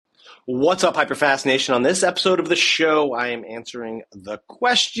What's up, Hyperfast Nation? On this episode of the show, I am answering the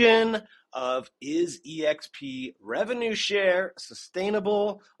question of, is eXp revenue share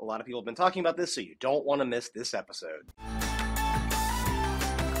sustainable? A lot of people have been talking about this, so you don't want to miss this episode.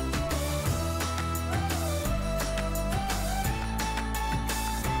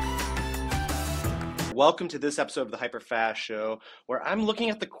 Welcome to this episode of the Hyperfast Show, where I'm looking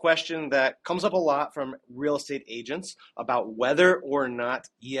at the question that comes up a lot from real estate agents about whether or not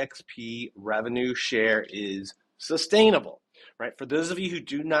eXp revenue share is sustainable, right? For those of you who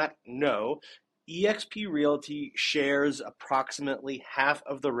do not know, eXp Realty shares approximately half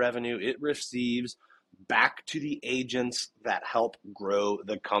of the revenue it receives back to the agents that help grow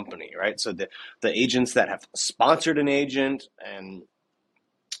the company, right? So the agents that have sponsored an agent and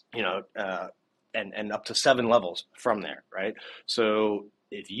and up to 7 levels from there, right? So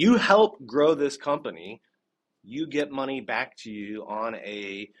if you help grow this company, you get money back to you on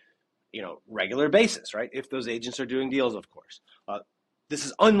a regular basis, right? If those agents are doing deals, of course. This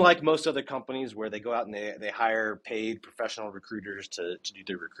is unlike most other companies where they go out and they hire paid professional recruiters to do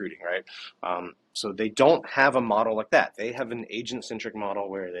their recruiting, right? So they don't have a model like that. They have an agent-centric model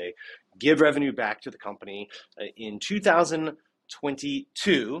where they give revenue back to the company. In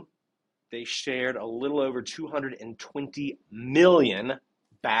 2022, they shared a little over $220 million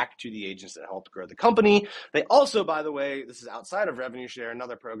back to the agents that helped grow the company. They also, by the way, this is outside of revenue share,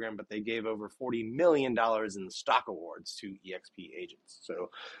 another program, but they gave over $40 million in stock awards to eXp agents. So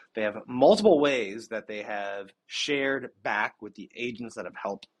they have multiple ways that they have shared back with the agents that have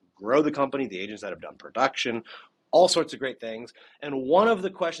helped grow the company, the agents that have done production, all sorts of great things. And one of the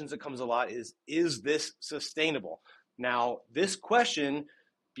questions that comes a lot is this sustainable? Now, this question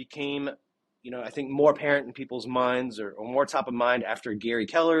became, I think more apparent in people's minds or more top of mind after Gary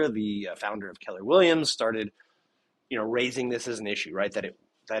Keller, the founder of Keller Williams, started, raising this as an issue, right? That it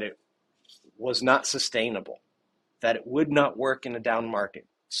was not sustainable, that it would not work in a down market.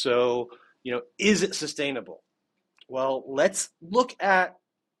 So, is it sustainable? Well, let's look at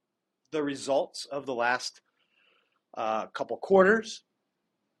the results of the last couple quarters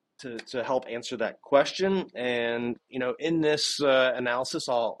to help answer that question. And, in this analysis,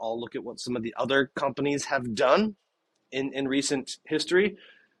 I'll look at what some of the other companies have done in recent history,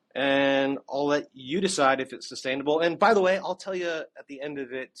 and I'll let you decide if it's sustainable. And by the way, I'll tell you at the end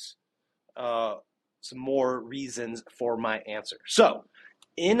of it some more reasons for my answer. So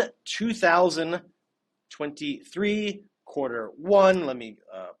in 2023, quarter one, let me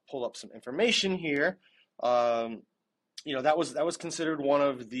pull up some information here. That was considered one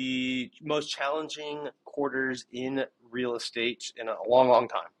of the most challenging quarters in real estate in a long, long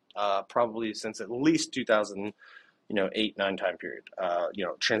time, probably since at least 2008, 9 time period.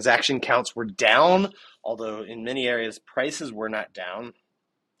 Transaction counts were down, although in many areas prices were not down.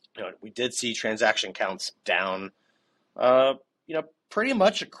 We did see transaction counts down, pretty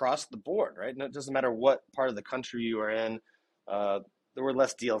much across the board, right? And it doesn't matter what part of the country you are in. There were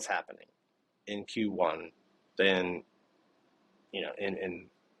less deals happening in Q1 than in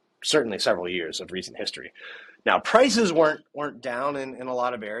certainly several years of recent history. Now, prices weren't down in a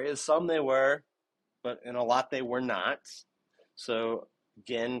lot of areas. Some they were, but in a lot they were not. So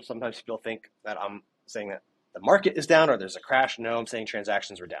again, sometimes people think that I'm saying that the market is down or there's a crash. No, I'm saying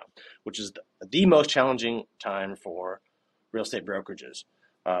transactions were down, which is the most challenging time for real estate brokerages.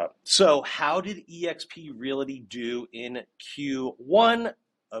 So how did eXp Realty do in Q1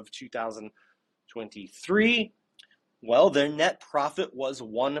 of 2023? Well, their net profit was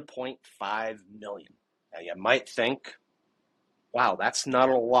 $1.5 million. Now, you might think, wow, that's not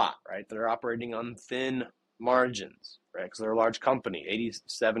a lot, right? They're operating on thin margins, right? Because they're a large company,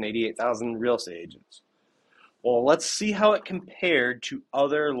 88,000 real estate agents. Well, let's see how it compared to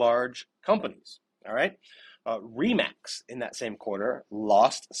other large companies, all right? Remax in that same quarter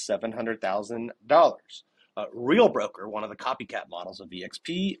lost $700,000. Real Broker, one of the copycat models of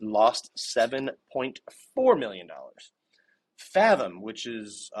eXp, lost $7.4 million. Fathom, which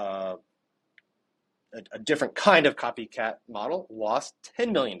is a different kind of copycat model, lost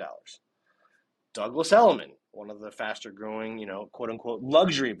 $10 million. Douglas Elliman, one of the faster growing, quote unquote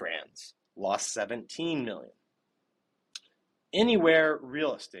luxury brands, lost $17 million. Anywhere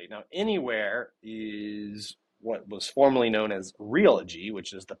Real Estate. Now, Anywhere is what was formerly known as Realogy,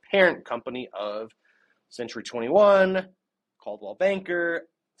 which is the parent company of Century 21, Coldwell Banker,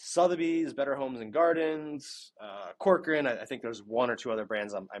 Sotheby's, Better Homes and Gardens, Corcoran. I think there's 1 or 2 other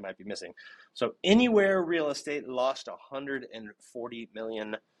brands I might be missing. So Anywhere Real Estate lost $140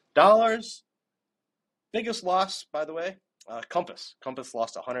 million. Biggest loss, by the way, Compass. Compass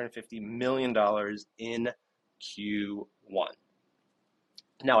lost $150 million in Q1.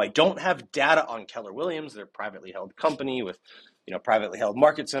 Now, I don't have data on Keller Williams. They're a privately held company with, privately held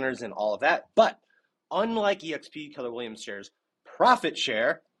market centers and all of that. But unlike eXp, Keller Williams shares profit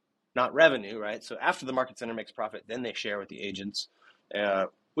share, not revenue, right? So after the market center makes profit, then they share with the agents,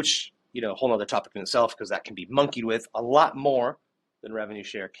 which, a whole other topic in itself, because that can be monkeyed with a lot more than revenue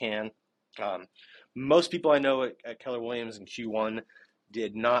share can. Most people I know at Keller Williams in Q1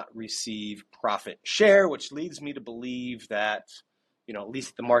 did not receive profit share, which leads me to believe that, at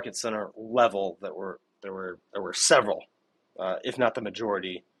least at the market center level, that there were several, if not the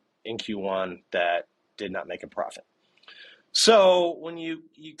majority, in Q1 that did not make a profit. So when you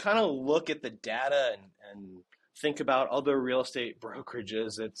kind of look at the data and think about other real estate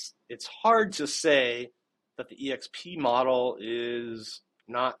brokerages, it's hard to say that the eXp model is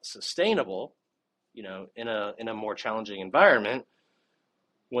not sustainable, in a more challenging environment,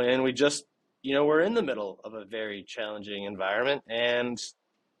 when we just, we're in the middle of a very challenging environment, and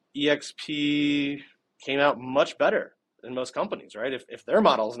eXp came out much better than most companies, right? If their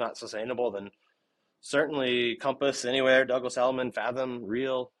model is not sustainable, then certainly Compass, Anywhere, Douglas Elliman, Fathom,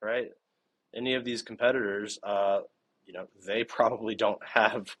 Real, right? Any of these competitors, they probably don't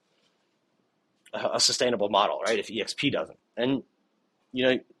have a sustainable model, right? If eXp doesn't. And,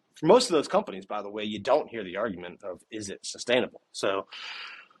 for most of those companies, by the way, you don't hear the argument of, is it sustainable? So,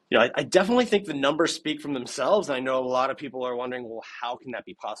 I definitely think the numbers speak for themselves. And I know a lot of people are wondering, well, how can that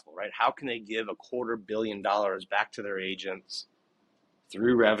be possible, right? How can they give $250 million back to their agents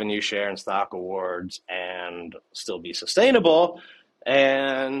through revenue share and stock awards and still be sustainable?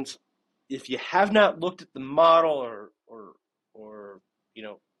 And if you have not looked at the model or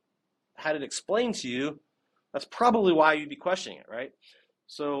had it explained to you, that's probably why you'd be questioning it, right?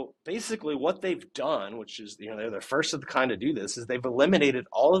 So basically what they've done, which is, they're the first of the kind to do this, is they've eliminated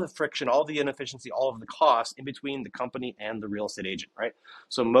all of the friction, all of the inefficiency, all of the costs in between the company and the real estate agent, right?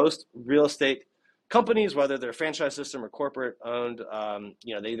 So most real estate companies, whether they're franchise system or corporate owned,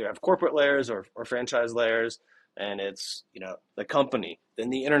 they either have corporate layers or franchise layers, and it's, the company, then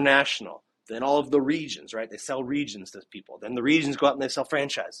the international, then all of the regions, right? They sell regions to people. Then the regions go out and they sell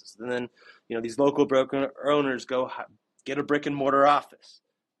franchises. And then, these local broker owners go get a brick and mortar office.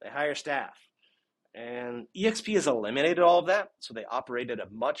 They hire staff. And eXp has eliminated all of that. So they operate at a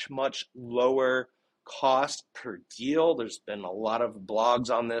much, much lower cost per deal. There's been a lot of blogs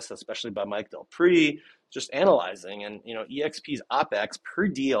on this, especially by Mike Del Pree, just analyzing. And, eXp's OpEx per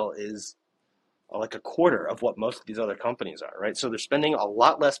deal is like a quarter of what most of these other companies are, right? So they're spending a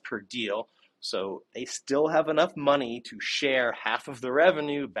lot less per deal. So they still have enough money to share half of the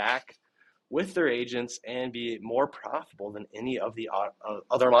revenue back with their agents and be more profitable than any of the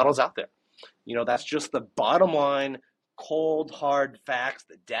other models out there. That's just the bottom line, cold, hard facts.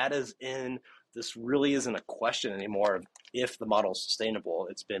 The data's in. This really isn't a question anymore of if the model is sustainable.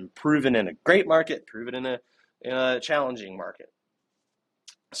 It's been proven in a great market, proven in a challenging market.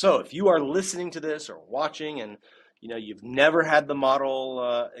 So if you are listening to this or watching and you've never had the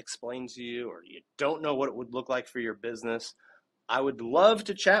model explained to you, or you don't know what it would look like for your business, I would love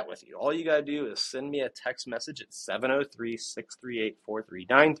to chat with you. All you got to do is send me a text message at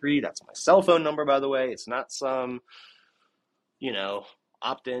 703-638-4393. That's my cell phone number, by the way. It's not some,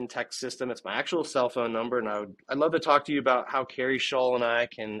 opt-in text system. It's my actual cell phone number. And I'd love to talk to you about how Carrie Shull and I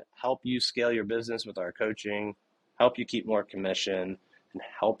can help you scale your business with our coaching, help you keep more commission, and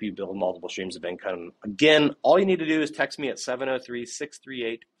help you build multiple streams of income. Again, all you need to do is text me at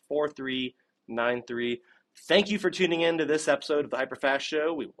 703-638-4393. Thank you for tuning in to this episode of the Hyperfast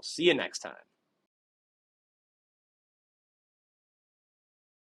Show. We will see you next time.